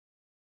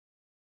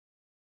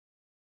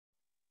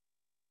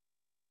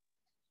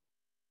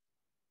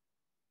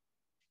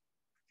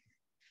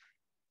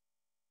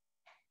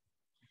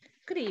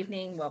Good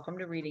evening. Welcome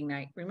to Reading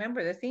Night.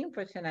 Remember, the theme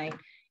for tonight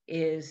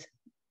is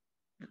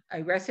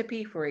a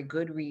recipe for a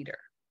good reader.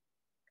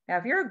 Now,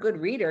 if you're a good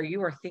reader,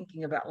 you are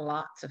thinking about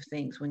lots of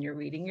things when you're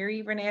reading. You're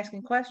even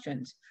asking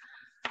questions.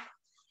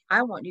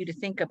 I want you to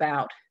think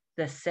about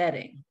the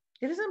setting.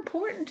 It is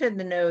important to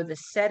know the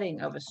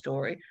setting of a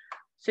story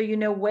so you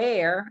know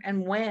where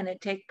and when it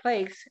takes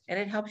place, and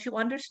it helps you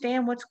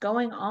understand what's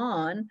going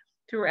on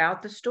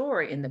throughout the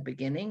story in the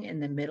beginning, in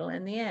the middle,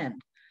 and the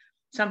end.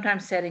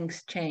 Sometimes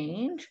settings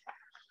change,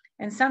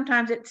 and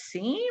sometimes it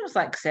seems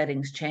like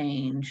settings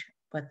change,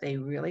 but they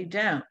really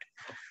don't.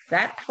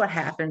 That's what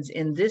happens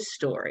in this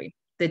story.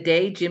 The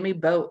day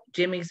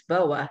Jimmy's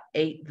boa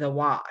ate the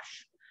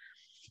wash.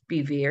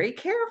 Be very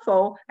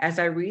careful as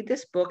I read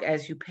this book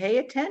as you pay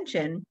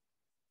attention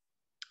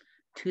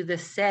to the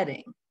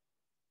setting.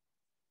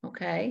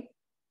 Okay?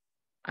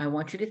 I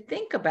want you to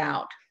think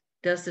about,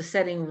 does the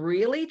setting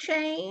really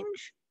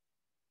change?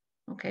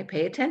 Okay,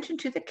 pay attention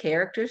to the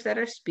characters that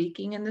are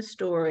speaking in the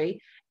story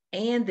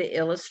and the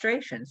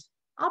illustrations.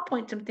 I'll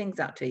point some things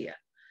out to you.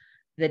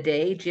 The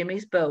Day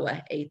Jimmy's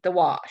Boa Ate the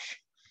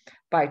Wash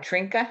by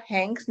Trinka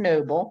Hanks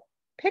Noble.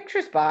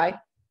 Pictures by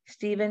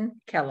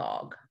Stephen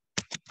Kellogg.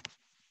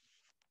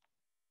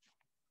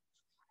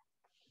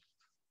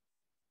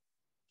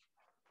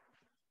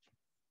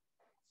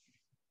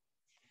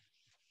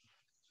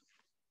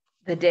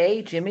 The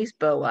Day Jimmy's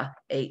Boa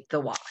Ate the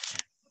Wash.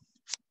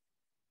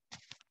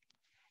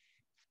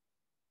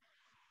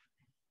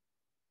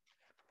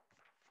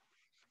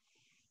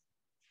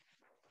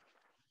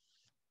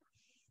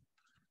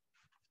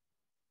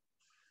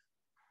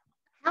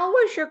 How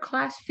was your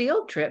class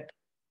field trip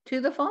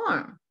to the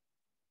farm?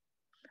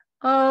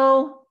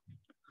 Oh,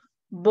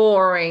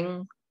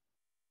 boring,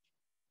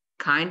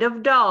 kind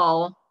of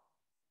dull,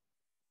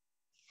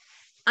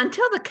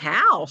 until the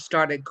cow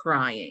started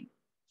crying.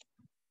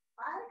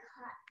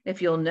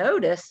 If you'll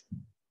notice,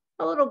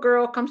 a little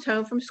girl comes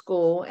home from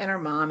school and her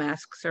mom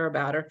asks her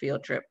about her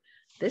field trip.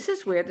 This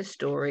is where the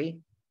story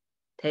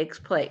takes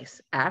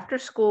place, after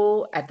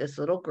school at this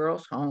little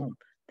girl's home.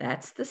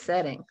 That's the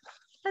setting.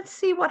 Let's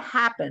see what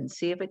happens,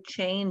 see if it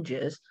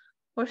changes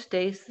or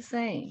stays the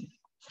same.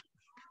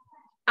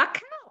 A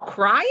cow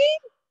crying?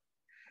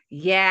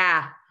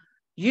 Yeah,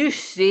 you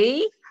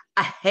see,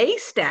 a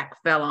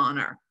haystack fell on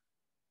her.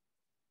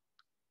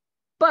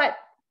 But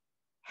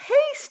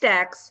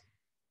haystacks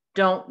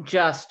don't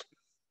just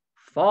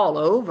fall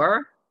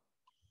over.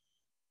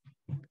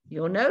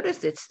 You'll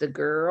notice it's the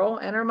girl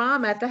and her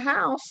mom at the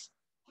house,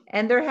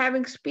 and they're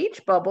having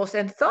speech bubbles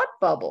and thought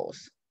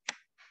bubbles.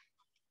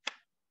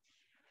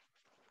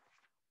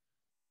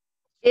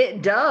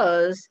 It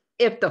does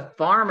if the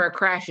farmer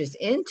crashes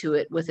into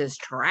it with his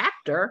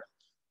tractor.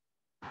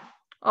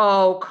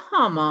 Oh,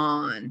 come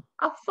on.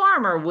 A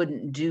farmer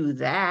wouldn't do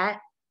that.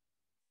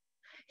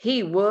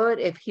 He would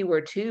if he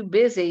were too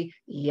busy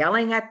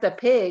yelling at the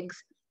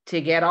pigs to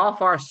get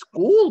off our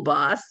school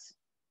bus.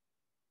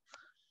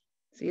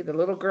 See, the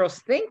little girl's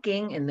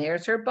thinking, and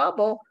there's her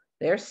bubble.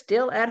 They're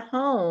still at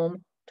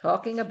home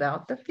talking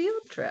about the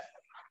field trip.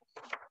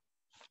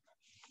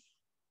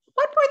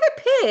 What were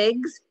the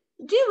pigs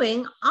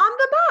doing on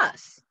the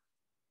bus?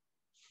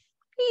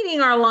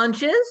 Eating our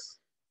lunches.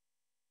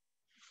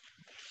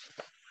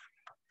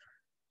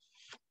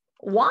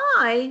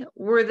 Why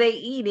were they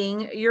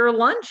eating your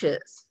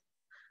lunches?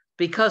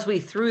 Because we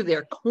threw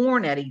their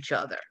corn at each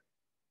other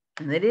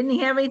and they didn't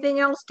have anything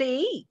else to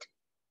eat.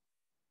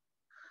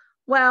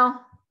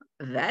 Well,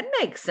 that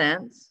makes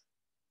sense.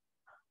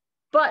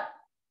 But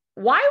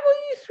why were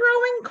you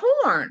throwing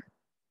corn?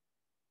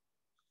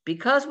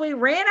 Because we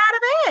ran out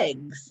of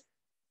eggs.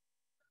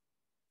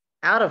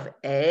 Out of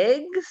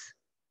eggs?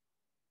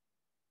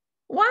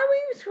 Why were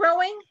you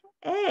throwing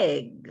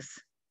eggs?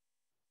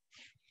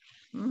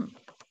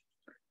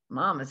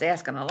 Mom is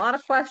asking a lot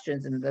of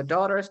questions, and the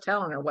daughter is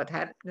telling her what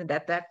happened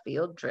at that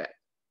field trip.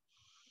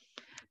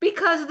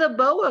 Because of the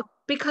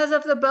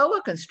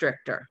boa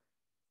constrictor.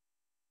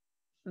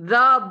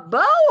 The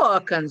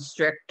boa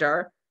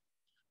constrictor?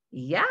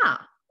 Yeah,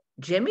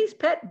 Jimmy's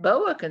pet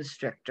boa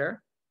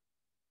constrictor.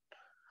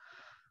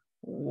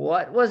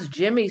 What was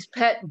Jimmy's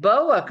pet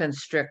boa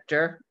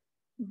constrictor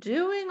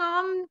doing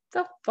on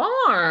the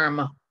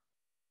farm?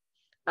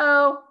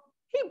 Oh,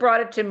 he brought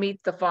it to meet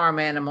the farm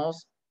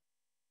animals,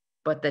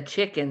 but the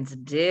chickens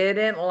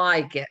didn't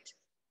like it.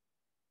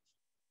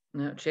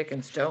 No,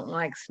 chickens don't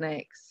like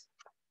snakes.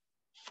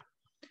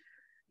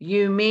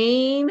 You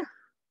mean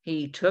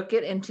he took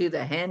it into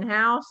the hen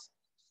house?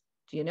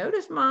 Do you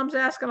notice Mom's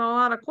asking a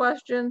lot of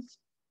questions?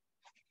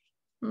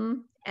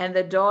 And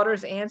the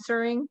daughter's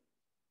answering?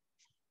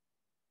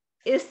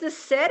 Is the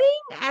setting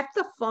at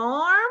the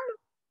farm?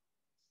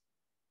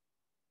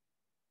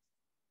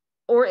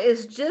 Or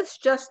is this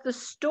just the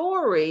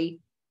story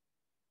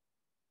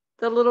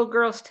the little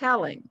girl's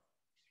telling?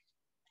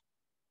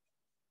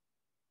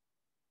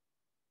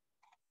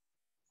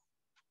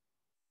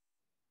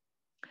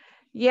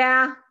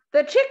 Yeah,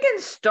 the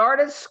chickens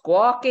started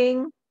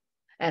squawking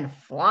and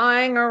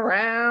flying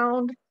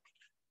around.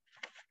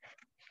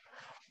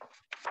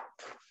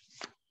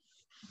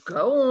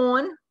 Go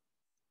on.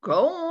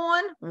 Go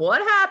on.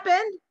 What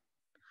happened?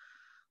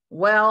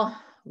 Well,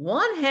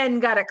 one hen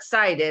got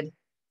excited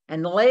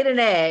and laid an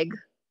egg,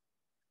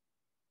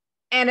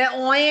 and it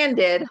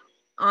landed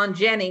on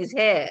Jenny's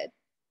head.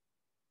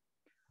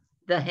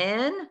 The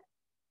hen?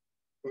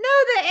 No,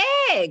 the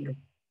egg.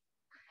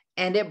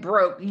 And it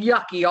broke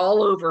yucky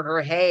all over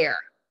her hair.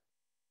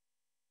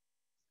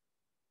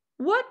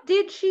 What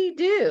did she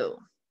do?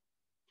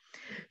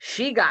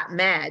 She got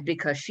mad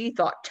because she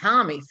thought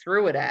Tommy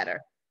threw it at her.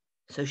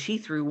 So she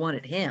threw one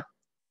at him.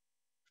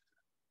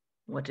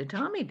 What did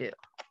Tommy do?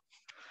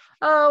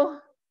 Oh,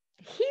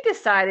 he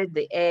decided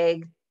the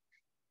egg.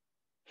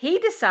 He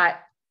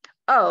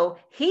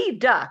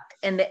ducked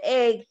and the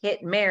egg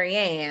hit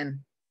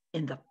Marianne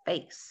in the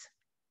face.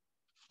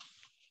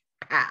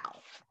 Pow.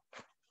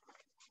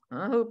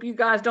 I hope you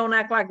guys don't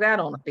act like that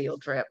on a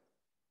field trip.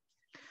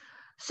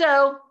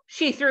 So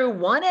she threw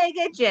one egg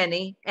at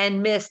Jenny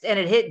and missed, and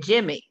it hit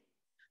Jimmy,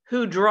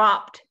 who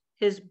dropped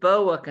his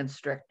boa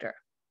constrictor.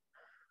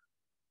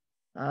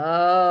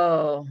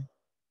 Oh,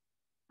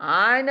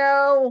 I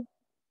know.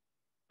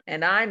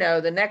 And I know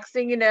the next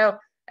thing you know,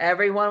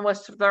 everyone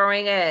was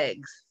throwing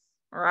eggs,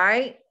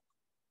 right?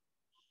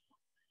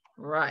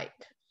 Right.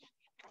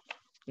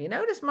 You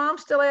notice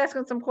Mom's still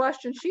asking some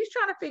questions. She's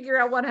trying to figure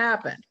out what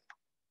happened.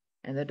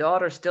 And the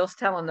daughter's still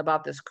telling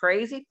about this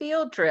crazy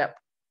field trip.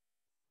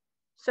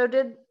 So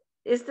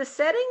is the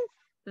setting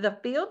the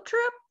field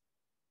trip,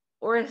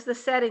 or is the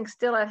setting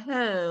still at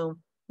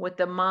home with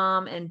the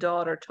mom and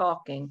daughter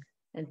talking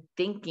and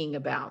thinking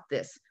about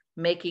this,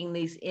 making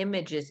these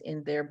images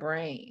in their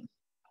brain?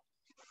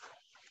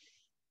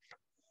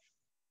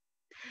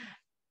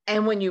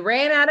 And when you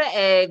ran out of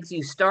eggs,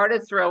 you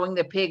started throwing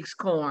the pig's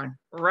corn,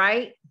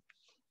 right?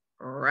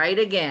 Right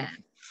again.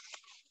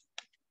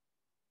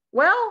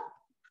 Well,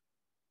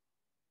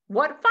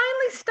 what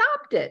finally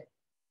stopped it?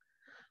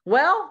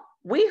 Well,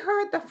 we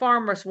heard the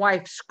farmer's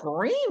wife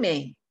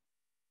screaming.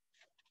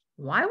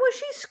 Why was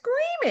she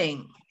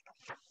screaming?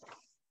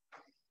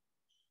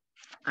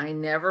 I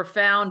never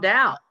found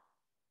out,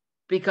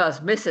 because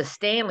Mrs.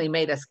 Stanley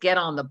made us get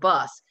on the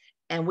bus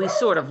and we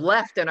sort of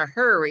left in a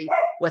hurry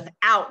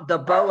without the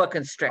boa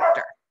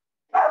constrictor.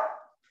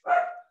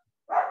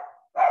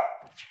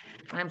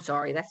 I'm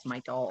sorry, that's my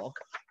dog.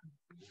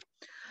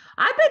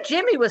 I bet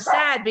Jimmy was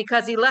sad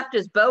because he left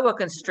his boa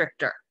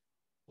constrictor.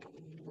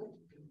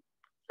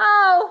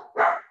 Oh,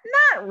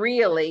 not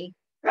really.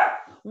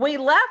 We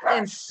left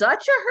in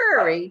such a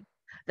hurry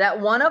that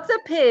one of the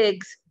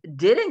pigs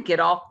didn't get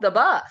off the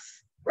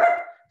bus.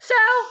 So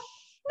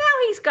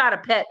now he's got a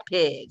pet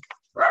pig.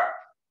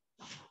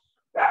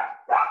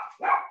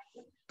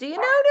 Do you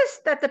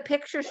notice that the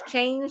pictures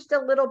changed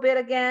a little bit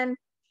again?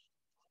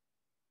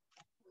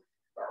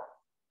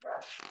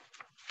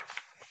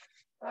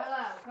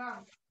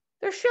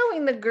 They're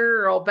showing the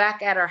girl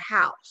back at her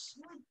house.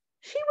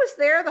 She was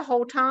there the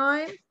whole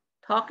time,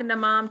 talking to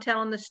Mom,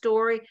 telling the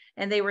story,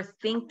 and they were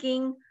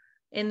thinking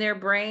in their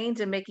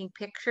brains and making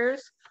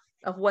pictures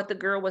of what the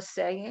girl was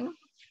saying.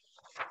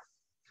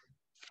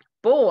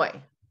 Boy,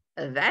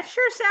 that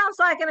sure sounds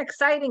like an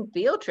exciting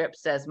field trip,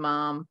 says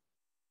Mom.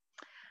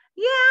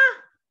 Yeah,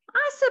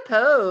 I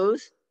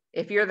suppose,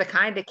 if you're the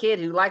kind of kid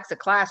who likes a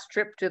class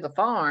trip to the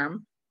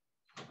farm.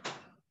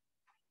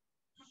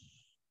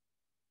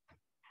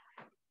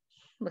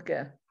 Look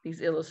at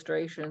these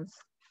illustrations.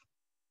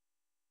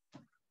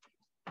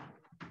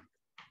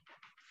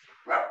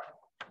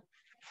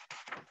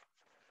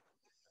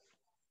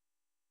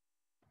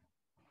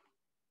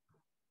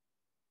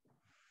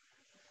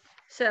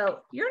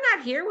 So you're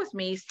not here with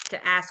me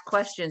to ask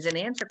questions and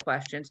answer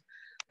questions,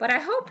 but I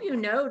hope you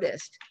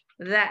noticed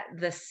that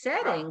the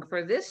setting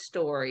for this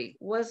story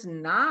was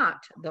not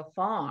the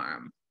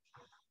farm.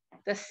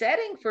 The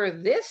setting for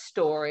this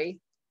story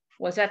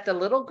was at the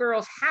little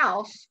girl's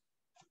house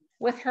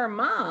with her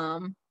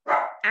mom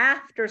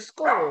after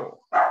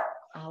school.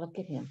 Oh, look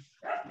at him.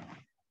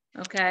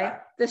 Okay,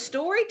 the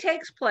story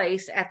takes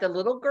place at the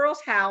little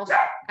girl's house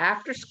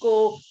after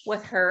school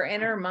with her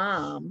and her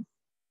mom.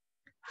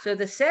 So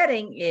the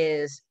setting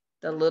is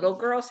the little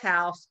girl's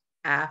house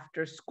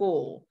after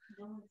school.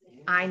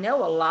 I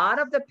know a lot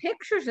of the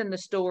pictures in the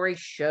story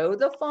show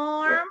the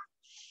farm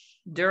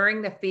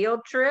during the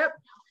field trip,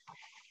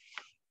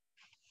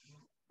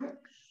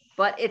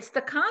 but it's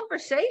the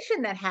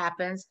conversation that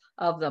happens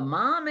of the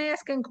mom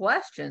asking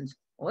questions.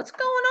 What's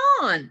going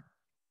on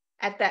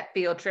at that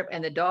field trip?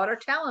 And the daughter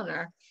telling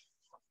her.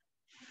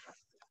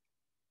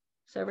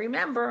 So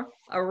remember,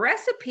 a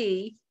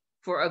recipe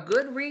for a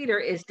good reader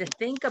is to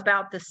think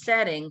about the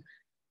setting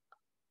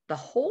the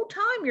whole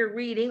time you're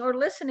reading or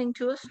listening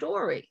to a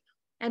story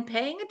and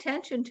paying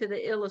attention to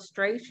the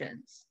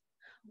illustrations.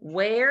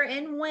 Where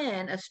and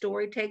when a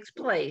story takes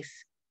place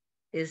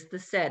is the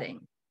setting.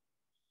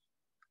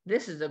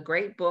 This is a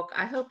great book.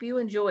 I hope you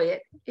enjoy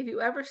it. If you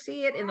ever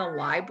see it in the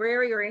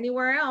library or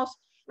anywhere else,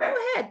 go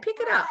ahead, pick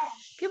it up.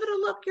 Give it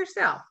a look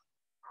yourself.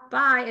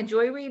 Bye.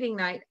 Enjoy reading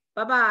night.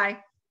 Bye-bye.